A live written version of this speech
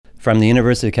From the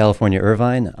University of California,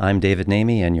 Irvine, I'm David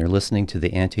Namey, and you're listening to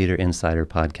the Anteater Insider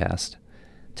podcast.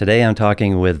 Today I'm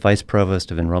talking with Vice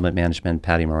Provost of Enrollment Management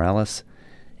Patty Morales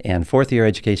and fourth-year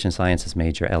Education Sciences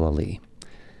major Ella Lee.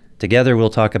 Together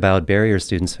we'll talk about barriers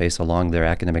students face along their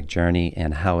academic journey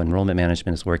and how enrollment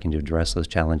management is working to address those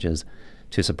challenges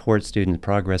to support student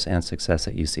progress and success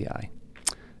at UCI.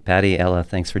 Patty, Ella,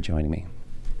 thanks for joining me.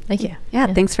 Thank you.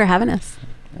 Yeah, thanks for having us.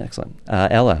 Excellent.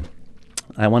 Ella,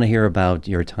 I want to hear about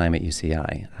your time at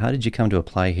UCI. How did you come to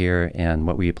apply here, and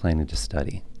what were you planning to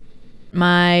study?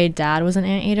 My dad was an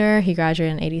Anteater. He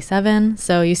graduated in 87,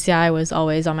 so UCI was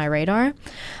always on my radar.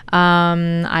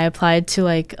 I applied to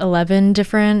 11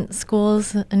 different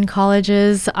schools and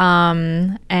colleges,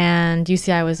 and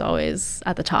UCI was always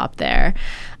at the top there.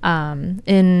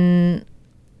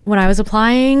 When I was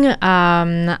applying,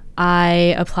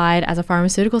 I applied as a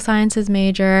pharmaceutical sciences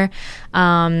major,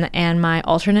 and my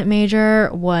alternate major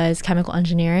was chemical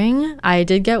engineering. I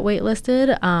did get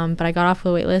waitlisted, but I got off the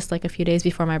waitlist a few days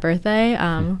before my birthday.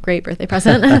 Great birthday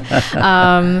present.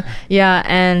 And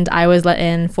I was let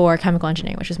in for chemical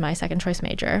engineering, which is my second choice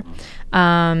major.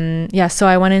 So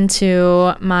I went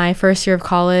into my first year of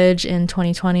college in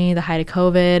 2020, the height of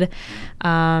COVID.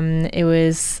 It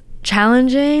was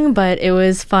challenging, but it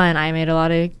was fun. I made a lot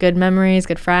of good memories,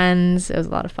 good friends. It was a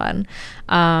lot of fun.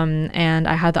 And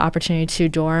I had the opportunity to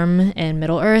dorm in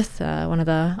Middle Earth, one of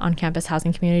the on-campus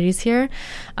housing communities here.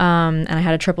 And I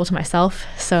had a triple to myself,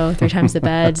 so 3 times the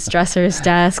beds, dressers,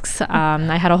 desks.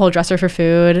 I had a whole dresser for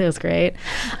food. It was great.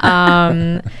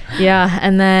 And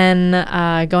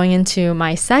then going into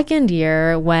my second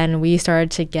year, when we started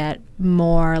to get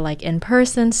more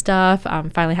in-person stuff,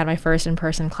 finally had my first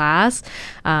in-person class,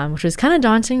 which was kind of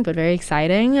daunting but very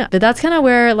exciting. But that's kind of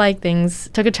where things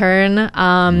took a turn,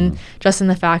 just in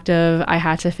the fact of I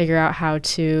had to figure out how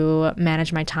to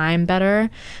manage my time better,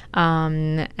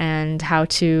 and how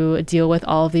to deal with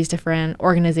all of these different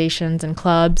organizations and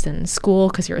clubs and school,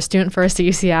 because you're a student first at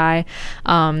UCI,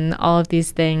 all of these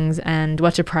things, and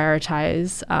what to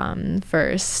prioritize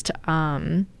first,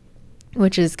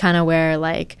 which is kind of where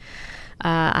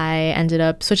I ended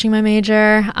up switching my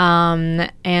major,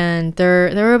 and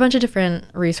there were a bunch of different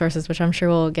resources, which I'm sure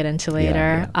we'll get into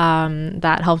later,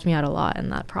 that helped me out a lot in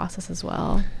that process as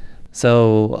well.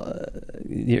 So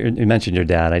you mentioned your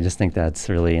dad. I just think that's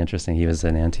really interesting. He was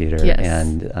an Anteater, yes.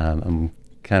 And I'm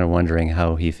kind of wondering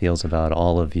how he feels about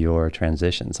all of your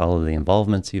transitions, all of the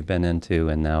involvements you've been into,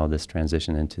 and now this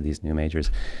transition into these new majors.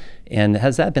 And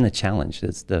has that been a challenge?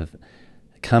 It's the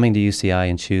coming to UCI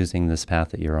and choosing this path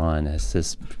that you're on, has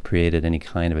this created any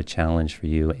kind of a challenge for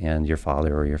you and your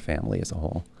father or your family as a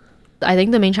whole? I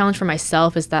think the main challenge for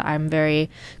myself is that I'm very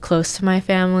close to my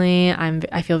family.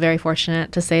 I feel very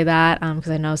fortunate to say that,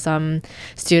 because I know some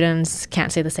students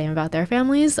can't say the same about their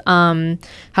families.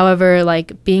 However,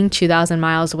 being 2,000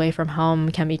 miles away from home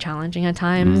can be challenging at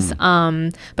times.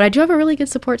 But I do have a really good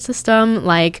support system,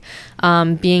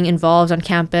 being involved on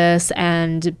campus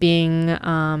and being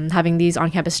having these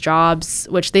on-campus jobs,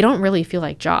 which they don't really feel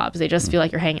like jobs. They just feel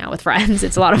like you're hanging out with friends.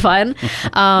 It's a lot of fun.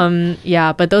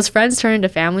 But those friends turn into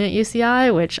family at UCI,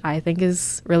 which I think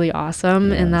is really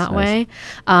awesome in that way.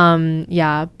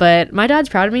 But my dad's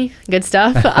proud of me. Good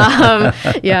stuff.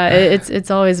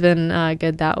 It's always been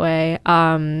good that way.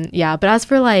 But as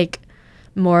for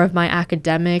more of my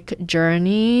academic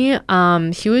journey,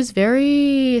 he was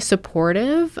very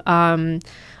supportive.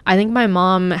 I think my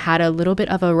mom had a little bit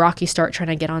of a rocky start trying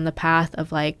to get on the path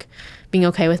of being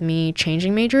okay with me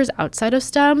changing majors outside of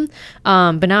STEM.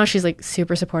 But now she's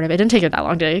super supportive. It didn't take her that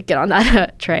long to get on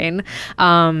that train.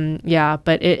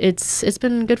 But it's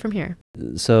been good from here.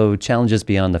 So challenges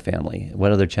beyond the family.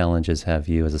 What other challenges have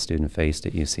you as a student faced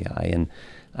at UCI? And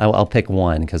I'll pick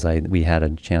one because we had a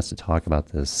chance to talk about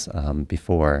this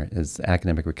before, is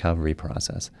academic recovery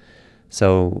process.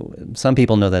 So some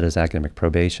people know that as academic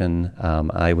probation.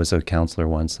 I was a counselor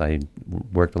once. I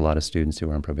worked with a lot of students who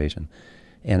were on probation.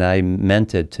 And I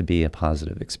meant it to be a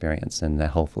positive experience and a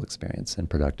helpful experience and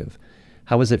productive.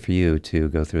 How was it for you to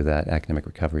go through that academic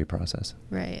recovery process?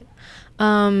 Right.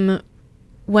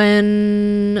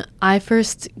 When I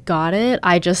first got it,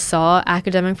 I just saw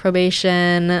academic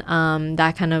probation,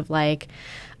 that kind of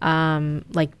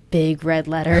big red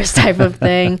letters type of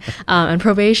thing. And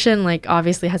probation,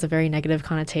 obviously has a very negative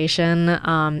connotation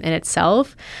in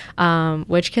itself,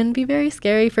 which can be very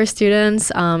scary for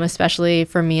students, especially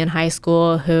for me in high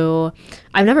school, who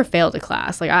I've never failed a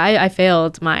class. I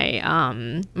failed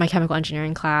my my chemical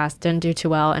engineering class, didn't do too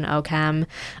well in OChem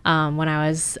when I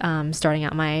was starting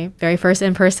out my very first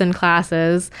in-person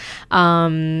classes.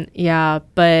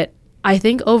 But I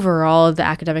think overall the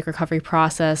academic recovery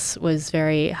process was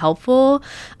very helpful,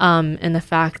 in the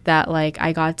fact that like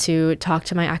I got to talk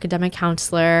to my academic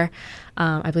counselor.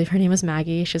 I believe her name was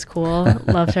Maggie. She's cool.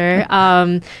 Loved her.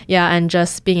 And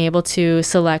just being able to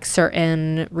select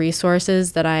certain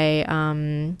resources that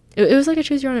it was like a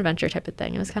choose your own adventure type of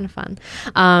thing. It was kind of fun.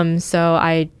 So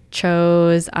I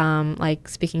chose like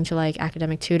speaking to like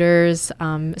academic tutors,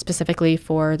 specifically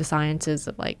for the sciences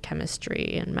of like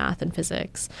chemistry and math and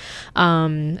physics,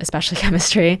 especially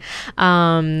chemistry.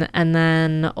 And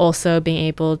then also being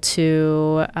able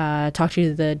to talk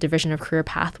to the Division of Career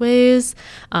Pathways,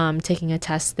 taking a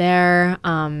test there,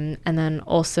 and then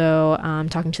also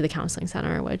talking to the counseling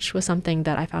center, which was something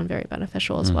that I found very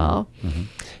beneficial as well. Mm-hmm.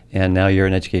 And now you're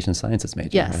an education sciences major,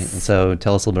 yes. right? And so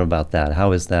tell us a little bit about that.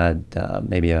 How is that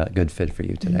maybe a good fit for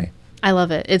you today? I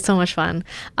love it. It's so much fun.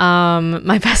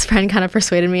 My best friend kind of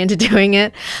persuaded me into doing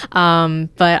it,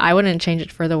 but I wouldn't change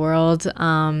it for the world.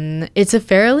 It's a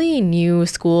fairly new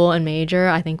school and major.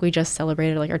 I think we just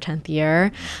celebrated like our 10th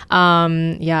year.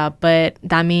 But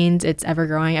that means it's ever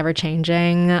growing, ever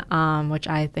changing, which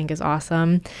I think is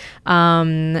awesome.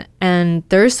 And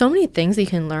there's so many things that you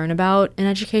can learn about in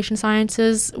education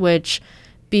sciences, which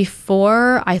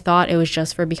before I thought it was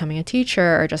just for becoming a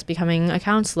teacher or just becoming a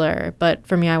counselor. But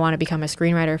for me, I want to become a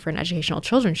screenwriter for an educational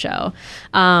children's show,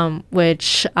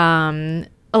 which a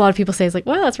lot of people say is like,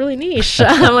 wow, that's really niche.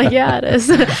 I'm like, yeah, it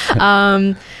is.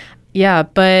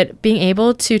 But being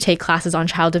able to take classes on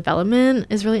child development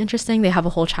is really interesting. They have a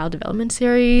whole child development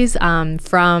series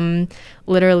from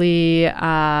literally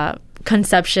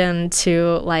conception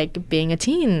to like being a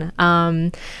teen.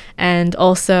 And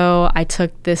also I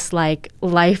took this like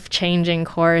life-changing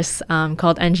course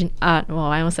called I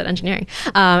almost said engineering,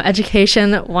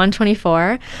 Education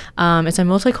 124. It's a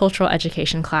multicultural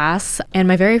education class. And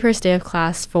my very first day of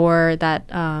class for that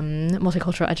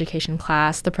multicultural education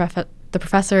class, the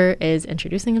professor is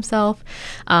introducing himself,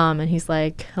 and he's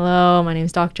like, hello, my name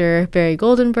is Dr. Barry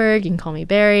Goldenberg. You can call me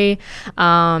Barry,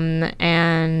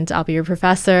 and I'll be your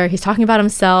professor. He's talking about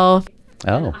himself.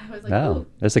 Oh, wow.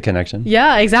 There's a connection.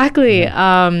 Yeah, exactly.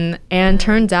 Yeah. And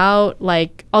turns out,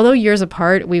 like, although years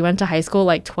apart, we went to high school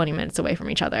like 20 minutes away from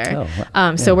each other. Oh,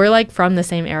 wow. So we're like from the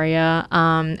same area.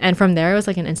 And from there, it was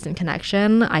like an instant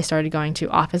connection. I started going to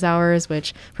office hours,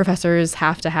 which professors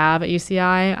have to have at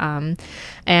UCI.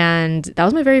 And that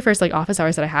was my very first like office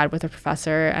hours that I had with a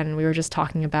professor. And we were just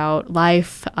talking about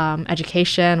life,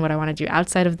 education, what I want to do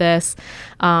outside of this,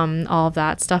 all of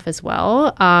that stuff as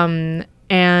well.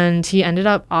 And he ended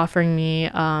up offering me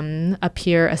a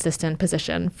peer assistant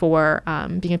position for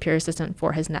being a peer assistant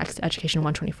for his next Education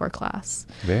 124 class.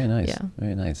 Very nice. Yeah.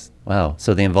 Very nice. Wow.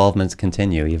 So the involvements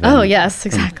continue even. Oh, yes,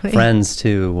 exactly. From friends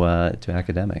to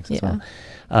academics as well.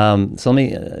 So let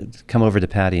me come over to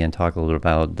Patty and talk a little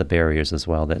about the barriers as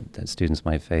well that students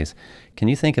might face. Can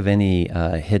you think of any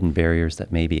hidden barriers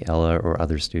that maybe Ella or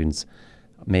other students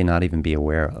may not even be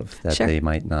aware of that Sure. they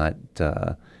might not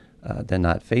they're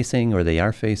not facing or they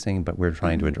are facing, but we're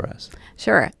trying to address?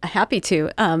 Sure, happy to.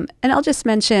 And I'll just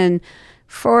mention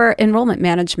for enrollment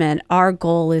management, our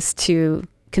goal is to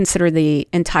consider the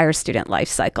entire student life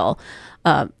cycle.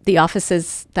 The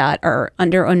offices that are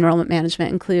under enrollment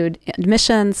management include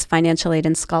admissions, financial aid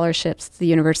and scholarships, the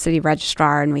university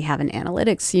registrar, and we have an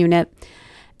analytics unit.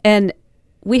 And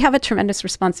we have a tremendous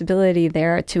responsibility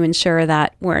there to ensure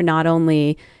that we're not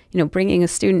only bringing a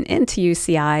student into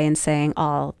UCI and saying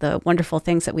all the wonderful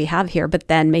things that we have here, but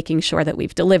then making sure that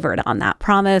we've delivered on that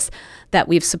promise, that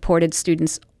we've supported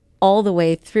students all the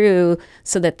way through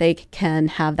so that they can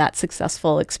have that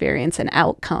successful experience and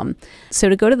outcome. So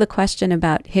to go to the question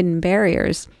about hidden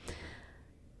barriers,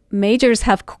 majors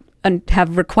have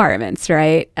requirements,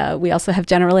 right? We also have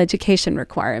general education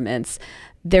requirements.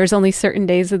 There's only certain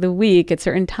days of the week at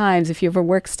certain times if you have a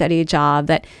work-study job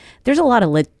that there's a lot of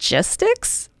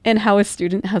logistics in how a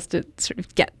student has to sort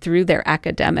of get through their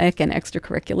academic and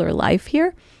extracurricular life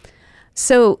here.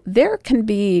 So there can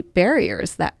be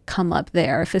barriers that come up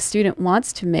there. If a student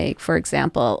wants to make, for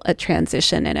example, a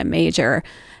transition in a major,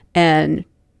 and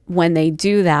when they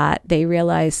do that, they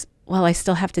realize, well, I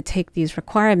still have to take these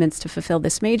requirements to fulfill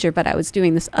this major, but I was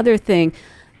doing this other thing.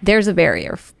 There's a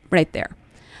barrier right there.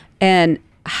 And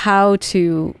how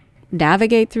to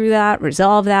navigate through that,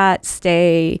 resolve that,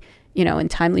 stay in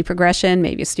timely progression.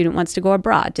 Maybe a student wants to go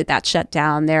abroad. Did that shut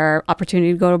down their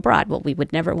opportunity to go abroad? Well, we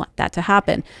would never want that to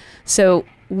happen. So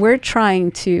we're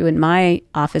trying to, in my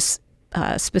office,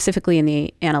 specifically in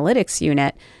the analytics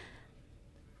unit,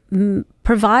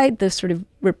 provide the sort of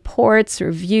reports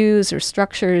or views or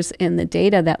structures in the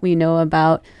data that we know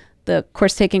about the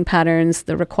course taking patterns,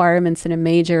 the requirements in a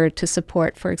major to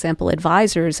support, for example,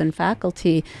 advisors and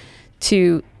faculty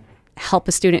to help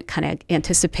a student kind of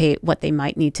anticipate what they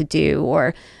might need to do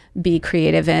or be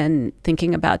creative in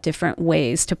thinking about different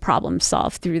ways to problem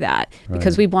solve through that. Right.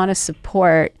 Because we want to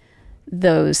support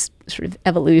those sort of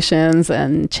evolutions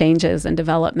and changes and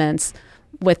developments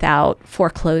without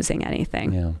foreclosing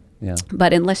anything. Yeah, yeah.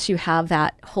 But unless you have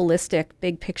that holistic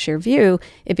big picture view,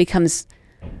 it becomes,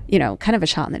 kind of a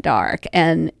shot in the dark.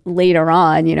 And later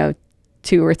on,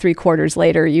 2 or 3 quarters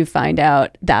later, you find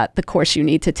out that the course you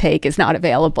need to take is not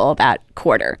available that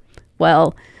quarter.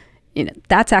 Well,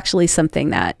 that's actually something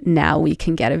that now we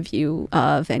can get a view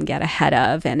of and get ahead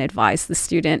of and advise the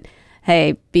student,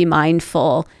 hey, be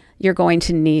mindful, you're going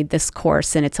to need this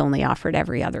course and it's only offered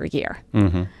every other year.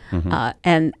 Mm-hmm, mm-hmm.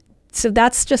 And so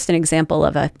that's just an example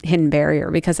of a hidden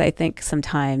barrier, because I think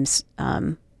sometimes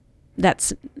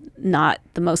that's not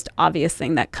the most obvious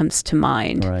thing that comes to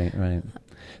mind. Right, right.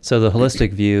 So the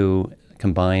holistic view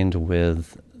combined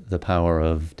with the power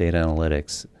of data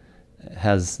analytics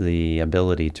has the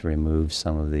ability to remove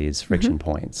some of these friction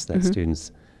points that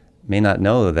students may not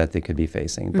know that they could be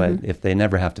facing. But if they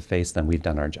never have to face them, we've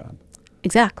done our job.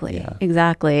 Exactly, Yeah.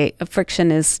 exactly.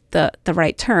 Friction is the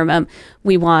right term.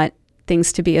 We want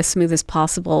things to be as smooth as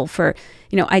possible for,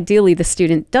 ideally the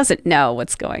student doesn't know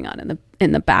what's going on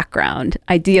in the background.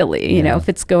 Ideally, if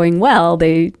it's going well,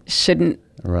 they shouldn't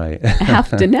Right.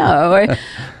 have to know.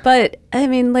 But I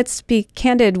mean, let's be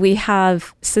candid. We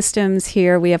have systems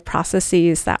here. We have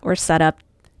processes that were set up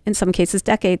in some cases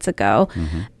decades ago,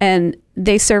 and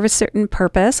they serve a certain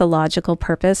purpose, a logical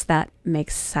purpose that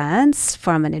makes sense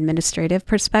from an administrative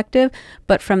perspective,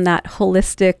 but from that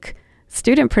holistic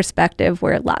student perspective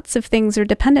where lots of things are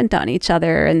dependent on each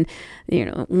other, and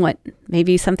what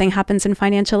maybe something happens in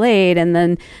financial aid and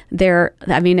then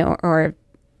or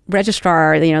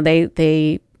registrar,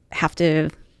 they have to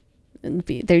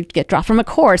they get dropped from a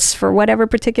course for whatever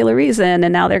particular reason,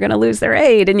 and now they're going to lose their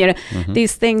aid. And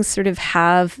these things sort of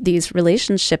have these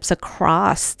relationships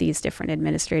across these different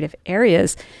administrative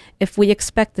areas. If we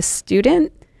expect the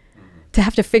student to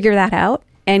have to figure that out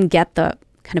and get the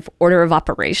kind of order of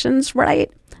operations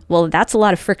right, well, that's a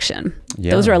lot of friction.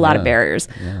 Yeah, Those are a lot of barriers.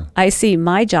 Yeah. I see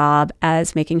my job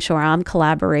as making sure I'm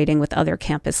collaborating with other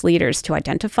campus leaders to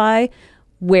identify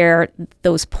where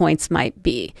those points might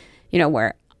be,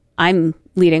 where I'm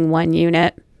leading one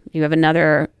unit, you have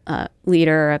another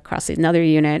leader across another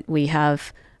unit. We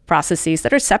have processes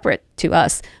that are separate to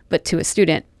us, but to a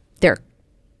student,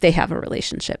 they have a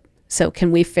relationship. So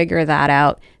can we figure that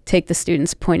out, take the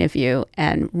student's point of view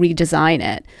and redesign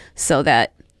it so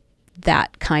that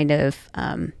that kind of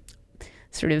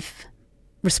sort of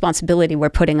responsibility we're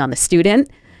putting on the student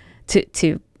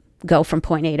to go from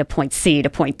point A to point C to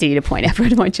point D to point F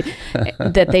to point G,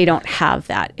 that they don't have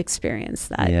that experience,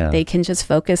 that they can just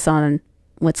focus on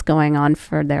what's going on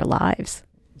for their lives.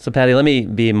 So Patty, let me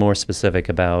be more specific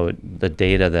about the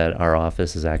data that our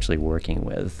office is actually working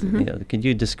with. Could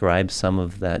you describe some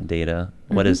of that data?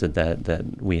 What is it that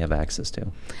we have access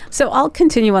to? So I'll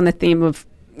continue on the theme of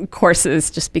courses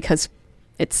just because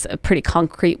it's a pretty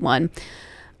concrete one.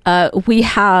 We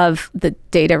have the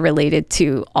data related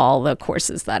to all the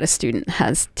courses that a student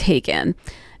has taken,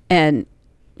 and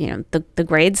the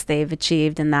grades they've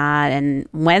achieved in that, and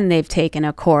when they've taken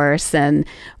a course, and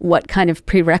what kind of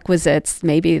prerequisites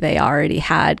maybe they already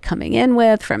had coming in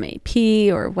with from AP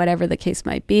or whatever the case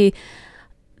might be.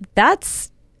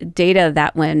 That's data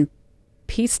that, when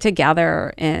pieced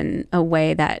together in a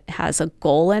way that has a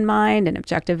goal in mind, an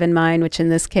objective in mind, which in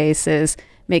this case is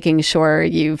making sure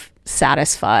you've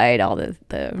satisfied all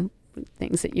the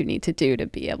things that you need to do to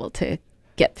be able to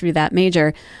get through that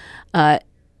major,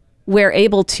 we're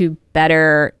able to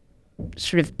better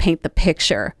sort of paint the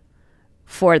picture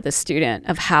for the student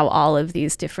of how all of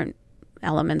these different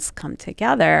elements come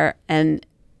together and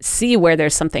see where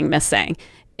there's something missing.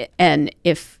 And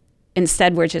if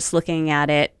instead we're just looking at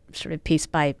it sort of piece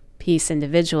by piece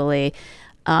individually,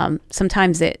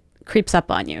 sometimes it creeps up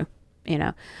on you,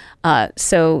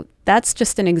 So that's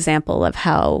just an example of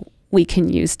how we can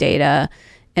use data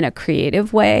in a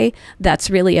creative way that's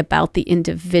really about the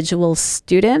individual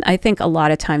student. I think a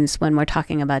lot of times when we're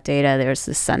talking about data, there's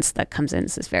this sense that comes in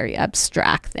as this very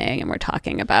abstract thing, and we're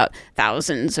talking about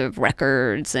thousands of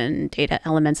records and data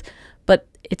elements, but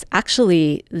it's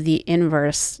actually the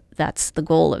inverse. That's the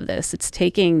goal of this. It's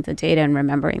taking the data and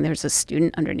remembering there's a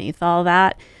student underneath all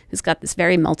that who's got this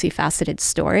very multifaceted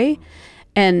story.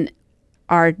 And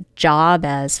our job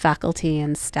as faculty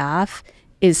and staff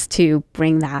is to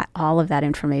bring all of that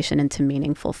information into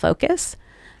meaningful focus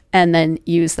and then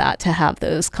use that to have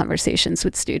those conversations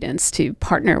with students, to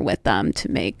partner with them to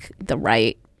make the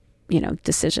right,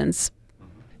 decisions.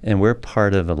 And we're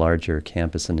part of a larger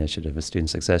campus initiative, a student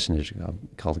success initiative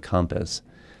called Compass.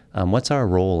 What's our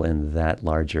role in that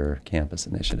larger campus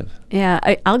initiative?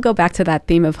 Yeah, I'll go back to that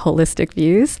theme of holistic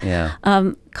views. Yeah.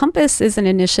 Compass is an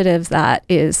initiative that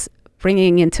is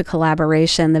bringing into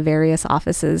collaboration the various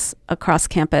offices across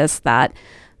campus that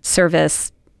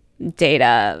service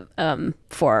data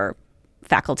for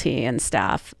faculty and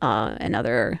staff and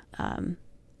other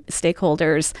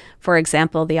stakeholders. For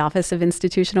example, the Office of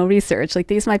Institutional Research. Like,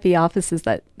 these might be offices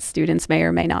that students may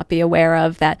or may not be aware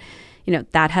of, that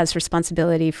that has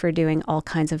responsibility for doing all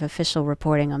kinds of official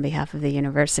reporting on behalf of the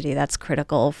university. That's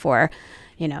critical for,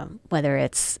 whether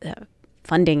it's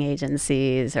funding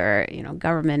agencies or,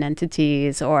 government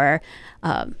entities, or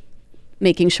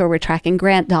making sure we're tracking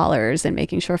grant dollars and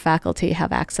making sure faculty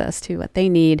have access to what they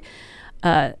need.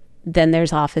 Then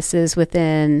there's offices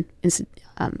within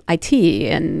IT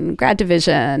and grad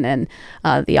division and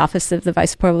the Office of the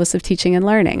Vice Provost of Teaching and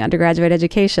Learning, undergraduate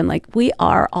education. Like, we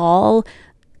are all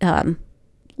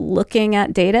looking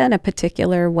at data in a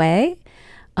particular way.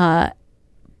 But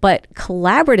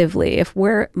collaboratively, if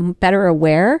we're better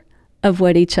aware of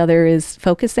what each other is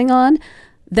focusing on,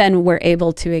 then we're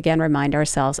able to, again, remind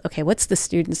ourselves, okay, what's the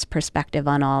student's perspective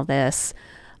on all this?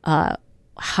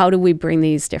 How do we bring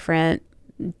these different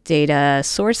data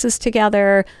sources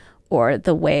together, or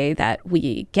the way that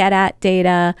we get at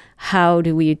data? How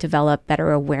do we develop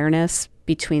better awareness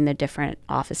between the different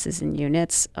offices and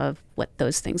units of what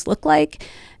those things look like,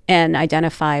 and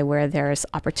identify where there's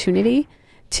opportunity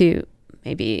to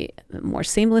maybe more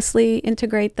seamlessly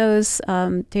integrate those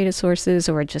data sources,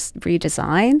 or just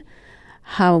redesign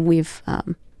how we've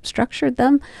structured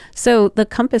them. So the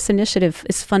Compass Initiative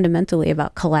is fundamentally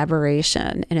about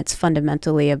collaboration, and it's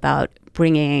fundamentally about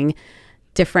bringing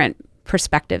different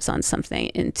perspectives on something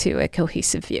into a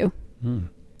cohesive view.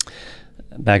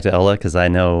 Back to Ella, because I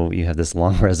know you have this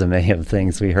long resume of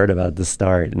things we heard about at the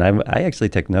start, and I actually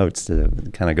took notes to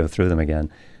kind of go through them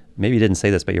again. Maybe you didn't say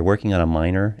this, but you're working on a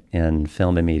minor in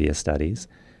film and media studies.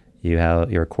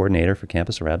 You're a coordinator for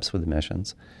campus reps with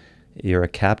admissions. You're a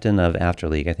captain of After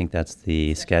League. I think that's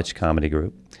the sketch comedy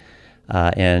group,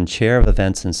 and chair of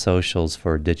events and socials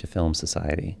for Digifilm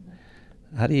Society.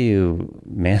 How do you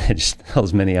manage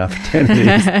those many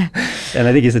opportunities? And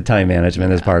I think you said time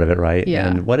management is part of it, right? Yeah.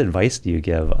 And what advice do you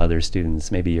give other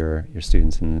students, maybe your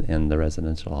students in the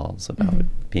residential halls, about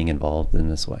being involved in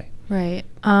this way? Right.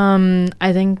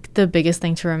 I think the biggest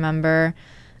thing to remember,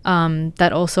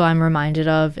 that also I'm reminded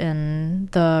of in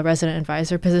the resident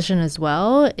advisor position as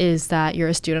well, is that you're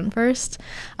a student first.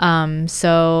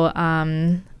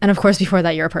 And of course, before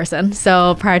that, you're a person.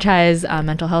 So prioritize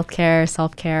mental health care,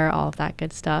 self-care, all of that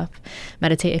good stuff.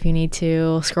 Meditate if you need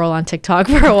to. Scroll on TikTok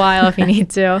for a while if you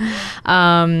need to.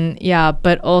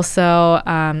 But also,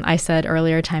 I said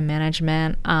earlier, time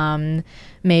management.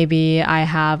 Maybe I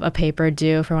have a paper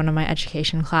due for one of my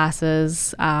education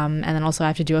classes, and then also I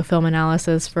have to do a film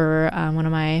analysis for one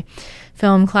of my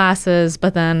film classes,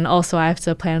 but then also I have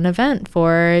to plan an event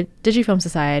for Digifilm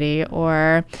Society,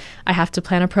 or I have to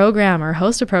plan a program or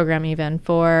host a program even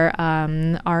for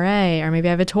RA, or maybe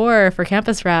I have a tour for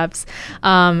campus reps,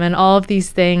 and all of these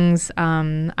things,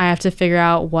 I have to figure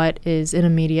out what is an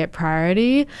immediate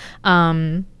priority,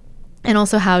 and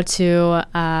also how to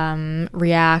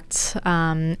react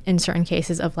in certain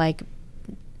cases of like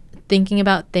thinking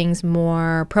about things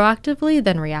more proactively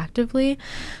than reactively.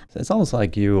 So it's almost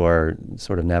like you are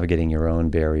sort of navigating your own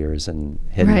barriers, and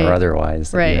hidden Right. or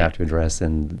otherwise, that you have to address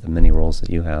in the many roles that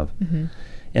you have.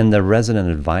 In the resident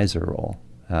advisor role,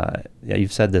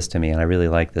 you've said this to me, and I really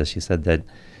like this. You said that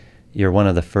you're one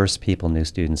of the first people new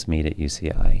students meet at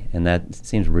UCI, and that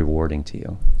seems rewarding to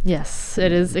you. Yes,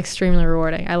 it is extremely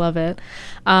rewarding. I love it.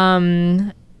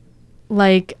 I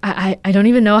don't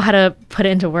even know how to put it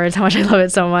into words how much I love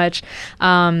it so much.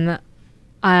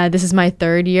 This is my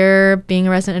third year being a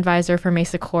resident advisor for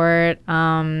Mesa Court,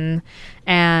 and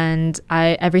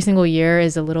every single year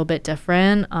is a little bit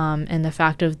different in the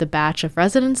fact of the batch of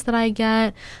residents that I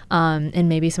get, and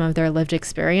maybe some of their lived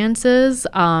experiences.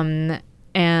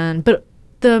 But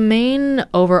the main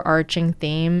overarching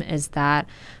theme is that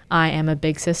I am a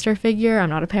big sister figure. I'm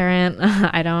not a parent.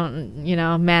 I don't,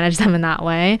 manage them in that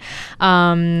way.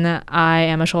 I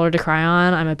am a shoulder to cry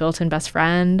on. I'm a built-in best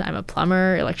friend. I'm a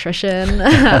plumber, electrician.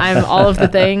 I'm all of the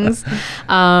things.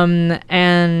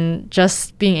 And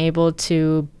just being able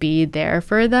to be there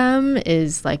for them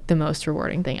is like the most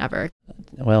rewarding thing ever.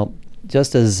 Well,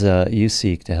 just as you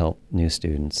seek to help new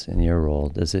students in your role,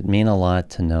 does it mean a lot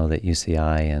to know that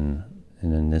UCI and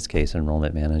and in this case,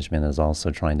 enrollment management is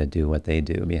also trying to do what they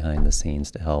do behind the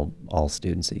scenes to help all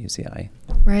students at UCI.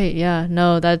 Right. Yeah.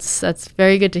 No, that's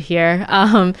very good to hear.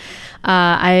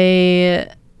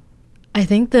 I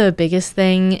think the biggest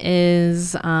thing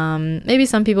is maybe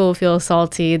some people will feel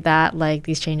salty that like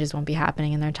these changes won't be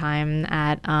happening in their time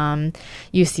at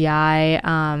UCI.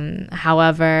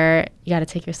 However, you got to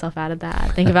take yourself out of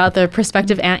that. Think about the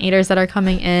prospective anteaters that are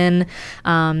coming in,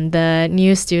 the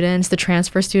new students, the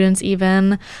transfer students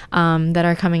even that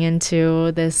are coming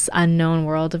into this unknown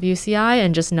world of UCI,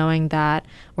 and just knowing that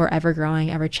we're ever growing,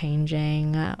 ever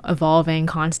changing, evolving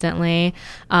constantly.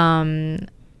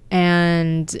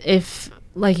 And if,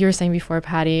 like you were saying before,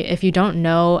 Patty, if you don't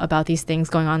know about these things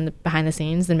going on behind the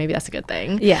scenes, then maybe that's a good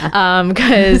thing. Yeah.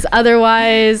 Because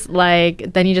otherwise,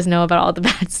 like, then you just know about all the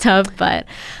bad stuff. But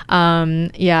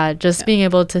just being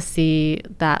able to see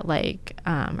that, like,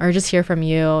 or just hear from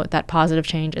you that positive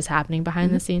change is happening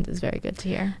behind the scenes is very good to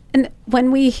hear. And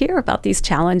when we hear about these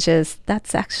challenges,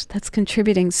 that's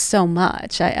contributing so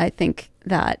much. I think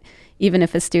that even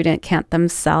if a student can't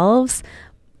themselves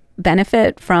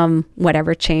benefit from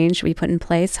whatever change we put in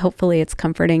place, hopefully it's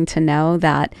comforting to know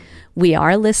that we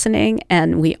are listening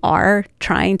and we are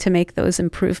trying to make those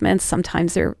improvements.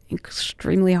 Sometimes they're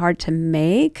extremely hard to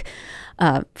make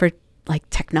for like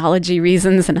technology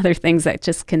reasons and other things that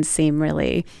just can seem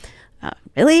really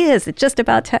is it just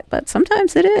about tech? But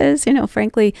sometimes it is,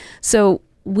 frankly. So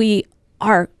we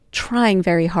are trying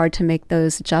very hard to make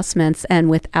those adjustments, and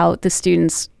without the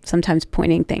students sometimes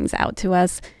pointing things out to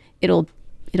us, it'll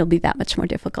be that much more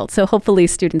difficult. So hopefully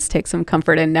students take some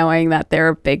comfort in knowing that they're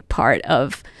a big part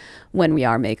of when we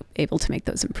are able to make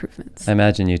those improvements. I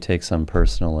imagine you take some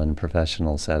personal and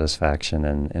professional satisfaction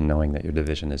in knowing that your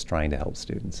division is trying to help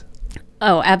students.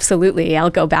 Oh, absolutely. I'll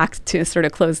go back to sort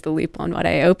of close the loop on what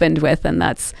I opened with, and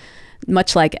that's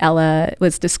much like Ella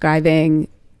was describing,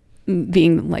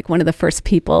 being like one of the first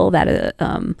people that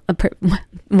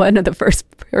one of the first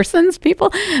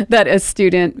people that a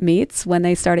student meets when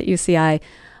they start at UCI.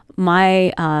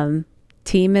 My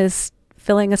team is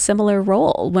filling a similar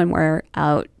role when we're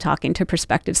out talking to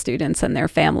prospective students and their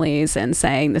families and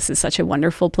saying, this is such a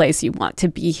wonderful place, you want to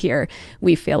be here.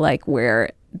 We feel like we're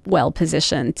well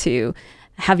positioned to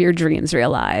have your dreams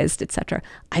realized, etc.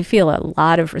 I feel a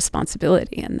lot of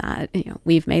responsibility in that.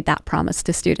 We've made that promise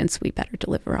to students, we better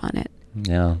deliver on it.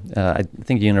 Yeah, I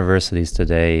think universities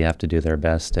today have to do their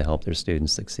best to help their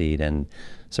students succeed and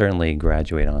certainly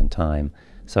graduate on time.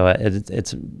 So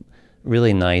it's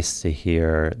really nice to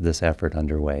hear this effort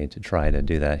underway to try to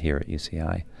do that here at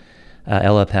UCI.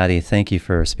 Ella, Patty, thank you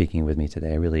for speaking with me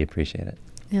today. I really appreciate it.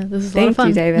 Yeah, this is a lot of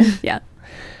fun. Thank you, David. Yeah.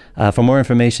 For more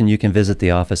information, you can visit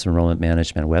the Office of Enrollment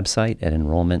Management website at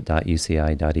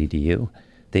enrollment.uci.edu.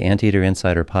 The Anteater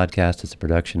Insider podcast is a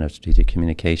production of Strategic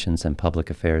Communications and Public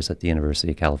Affairs at the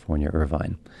University of California,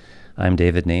 Irvine. I'm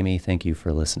David Namey. Thank you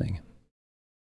for listening.